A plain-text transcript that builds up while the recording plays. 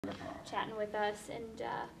chatting with us, and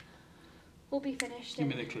we'll be finished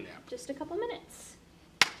in just a couple minutes.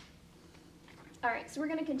 All right, so we're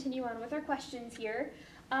going to continue on with our questions here.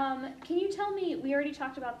 Can you tell me, we already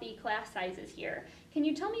talked about the class sizes here. Can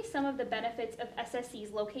you tell me some of the benefits of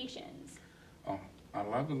SSC's locations? Oh, I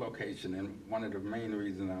love the location, and one of the main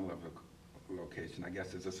reasons I love the location, I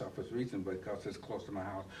guess it's a selfish reason, because it's close to my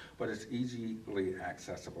house, but it's easily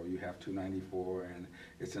accessible. You have 294, and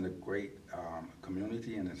it's in a great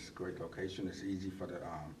community, and it's a great location. It's easy for the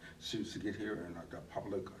students to get here, and the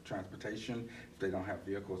public transportation, if they don't have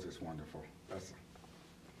vehicles, it's wonderful. That's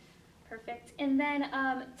Perfect. And then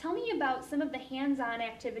tell me about some of the hands-on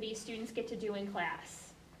activities students get to do in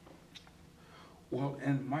class. Well,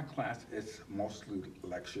 in my class, it's mostly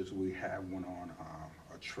lectures. We have one on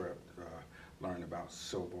a trip, learn about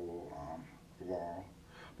civil law.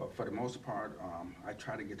 But for the most part, I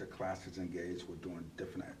try to get the classes engaged with doing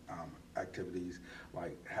different activities,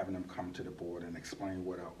 like having them come to the board and explain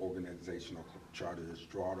what our organizational charter is,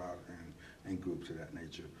 draw it out in groups of that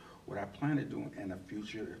nature. What I plan to do in the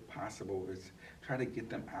future, if possible, is try to get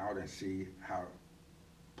them out and see how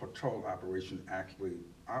patrol operations actually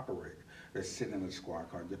operate. They sit in a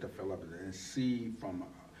squad car, get to fill up and see from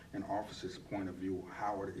an officer's point of view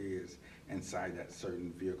how it is inside that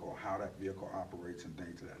certain vehicle, how that vehicle operates and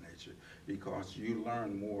things of that nature. Because you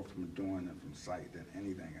learn more from doing it from sight than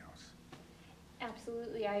anything else.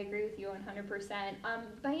 Absolutely, I agree with you 100%.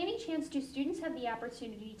 By any chance, do students have the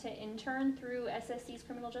opportunity to intern through SSC's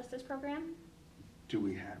criminal justice program? Do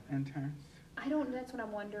we have interns? I don't, that's what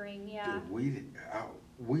I'm wondering, yeah.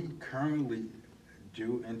 We currently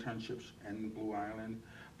do internships in Blue Island,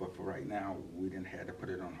 but for right now, we didn't have to put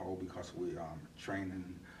it on hold because we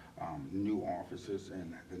training new officers,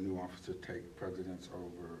 and the new officers take precedence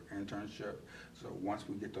over internship. So once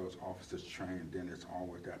we get those officers trained, then it's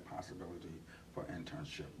always that possibility for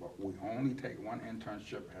internship. But we only take one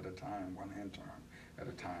internship at a time, one intern at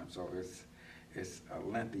a time. So it's a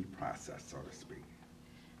lengthy process, so to speak.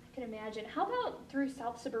 I can imagine. How about through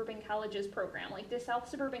South Suburban College's program? Like, does South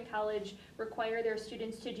Suburban College require their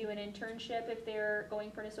students to do an internship if they're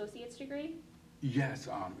going for an associate's degree? Yes,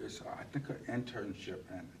 it's I think an internship,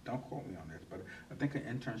 and don't quote me on this, but I think an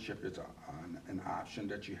internship is an option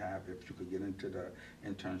that you have if you could get into the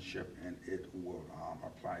internship, and it will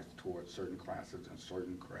apply towards certain classes and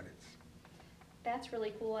certain credits. That's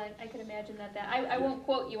really cool. I could imagine that. I won't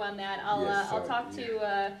quote you on that. I'll talk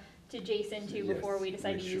to Jason too before we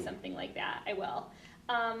decide to use something like that. I will.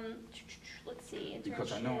 Let's see.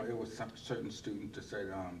 Because I know it was some certain student that said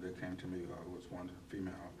that came to me. It was one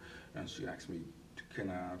female, and she asked me,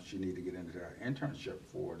 she need to get into the internship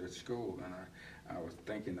for the school, and I was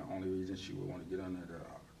thinking the only reason she would want to get under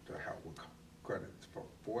the help with credits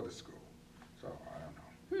for the school. So I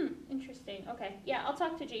don't know. Interesting. Okay. Yeah, I'll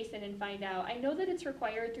talk to Jason and find out. I know that it's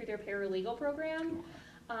required through their paralegal program.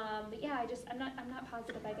 But yeah, I'm not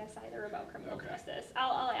positive, I guess, either about criminal justice.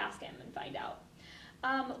 I'll ask him and find out.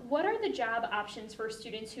 What are the job options for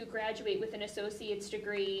students who graduate with an associate's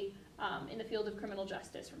degree in the field of criminal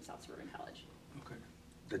justice from South Suburban College? Okay.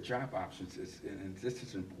 The job options and this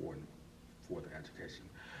is important for the education.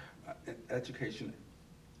 Education,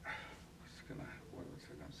 what was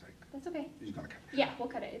I going to say? That's okay. You're going to cut it. Yeah, we'll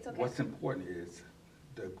cut it. It's okay. What's important is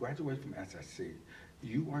the graduate from SSC,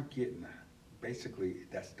 you are getting basically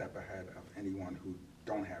that step ahead of anyone who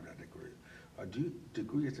don't have that degree. A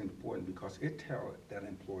degree is important because it tells that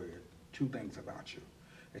employer two things about you.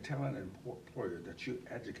 It tells that employer that you're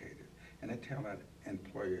educated, and it tells that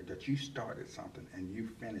employer that you started something and you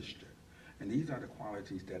finished it. And these are the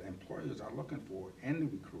qualities that employers are looking for in the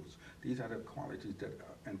recruits. These are the qualities that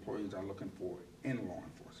employers are looking for in law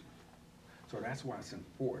enforcement. So that's why it's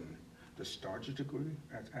important to start your degree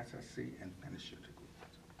at SSC and finish your degree.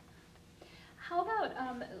 How about,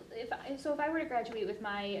 if I were to graduate with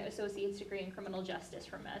my associate's degree in criminal justice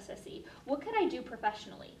from SSC, what could I do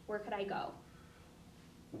professionally? Where could I go?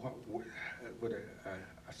 With an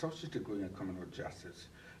associate's degree in criminal justice,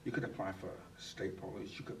 you could apply for state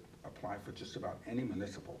police. You could apply for just about any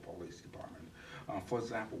municipal police department. For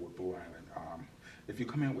example, with Blue Island, if you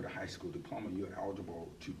come in with a high school diploma, you're eligible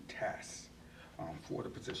to test for the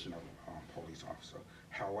position of police officer.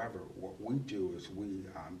 However, what we do is we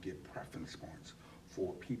get preference points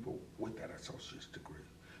for people with that associate's degree.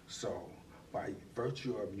 So by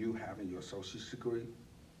virtue of you having your associate's degree,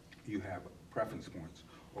 you have preference points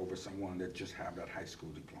over someone that just have that high school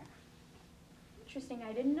diploma. Interesting,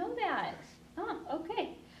 I didn't know that. Oh,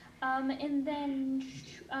 okay. And then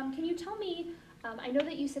can you tell me I know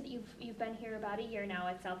that you said that you've been here about a year now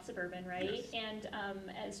at South Suburban, right? Yes.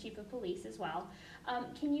 And as chief of police as well.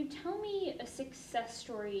 Can you tell me a success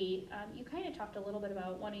story? You kind of talked a little bit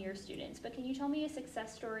about one of your students, but can you tell me a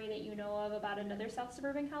success story that you know of about another South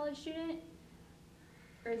Suburban College student?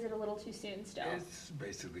 Or is it a little too soon still? It's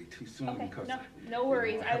basically too soon Okay, because no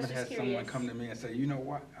worries. you know, I was haven't just had curious. someone come to me and say, you know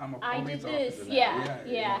what, I'm a I police did this. officer now.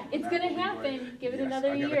 Yeah. It's that gonna would be great. happen. Give it Yes,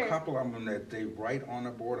 another I got year. a couple of them that they right on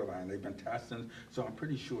the borderline. They've been testing, so I'm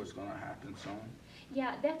pretty sure it's gonna happen soon.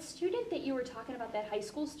 Yeah, that student that you were talking about, that high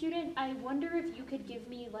school student, I wonder if you could give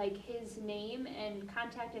me like his name and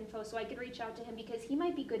contact info so I could reach out to him, because he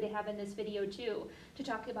might be good to have in this video too, to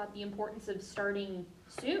talk about the importance of starting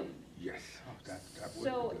soon. Yes, that would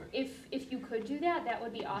So be good. if you could do that, that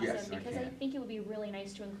would be awesome, Yes, I because I can. think it would be really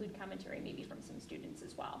nice to include commentary maybe from some students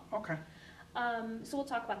as well. Okay. So we'll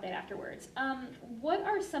talk about that afterwards. What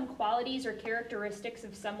are some qualities or characteristics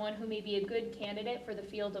of someone who may be a good candidate for the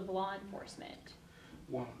field of law enforcement?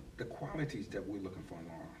 Well, the qualities that we're looking for in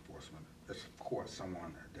law enforcement is, of course,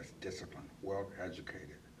 someone that's disciplined,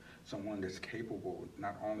 well-educated, someone that's capable,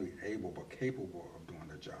 not only able, but capable of doing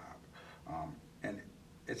the job. And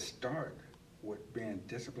it starts with being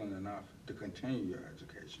disciplined enough to continue your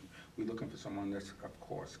education. We're looking for someone that's, of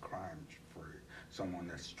course, crime-free, someone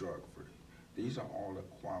that's drug-free. These are all the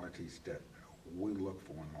qualities that we look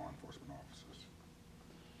for in law enforcement officers.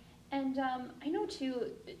 And I know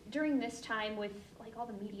too, during this time with like all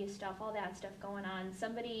the media stuff, all that stuff going on,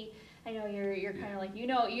 somebody, I know you're kind of like, you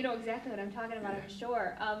know exactly what I'm talking about, I'm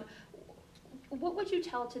sure. What would you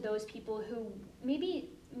tell to those people who may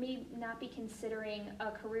not be considering a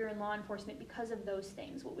career in law enforcement because of those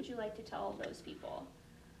things? What would you like to tell those people?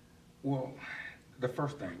 Well, the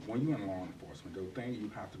first thing, when you're in law enforcement, the thing you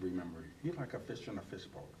have to remember, you're like a fish in a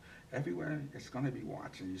fishbowl. Everywhere it's going to be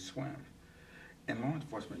watching you swim. In law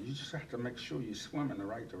enforcement, you just have to make sure you swim in the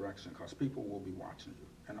right direction, because people will be watching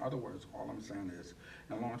you. In other words, all I'm saying is,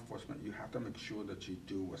 in law enforcement, you have to make sure that you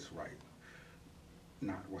do what's right,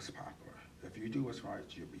 not what's popular. If you do what's right,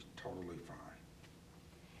 you'll be totally fine.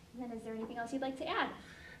 And then is there anything else you'd like to add?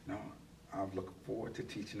 No, I look forward to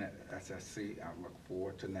teaching at SSC. I look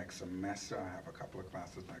forward to next semester. I have a couple of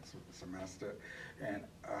classes next semester. And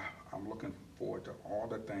I'm looking forward to all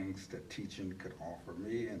the things that teaching could offer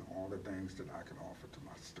me and all the things that I can offer to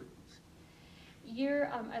my students.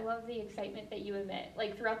 I love the excitement that you emit.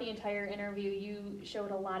 Like throughout the entire interview, you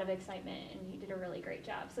showed a lot of excitement and you did a really great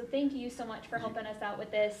job. So thank you so much for helping us out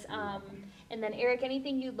with this. And then Eric,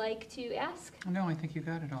 anything you'd like to ask? No, I think you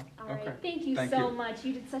got it all. All right, Okay. thank you Thank so you. much.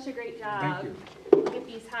 You did such a great job. Thank you. Get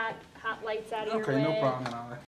these hot lights out of your Okay, way. no problem.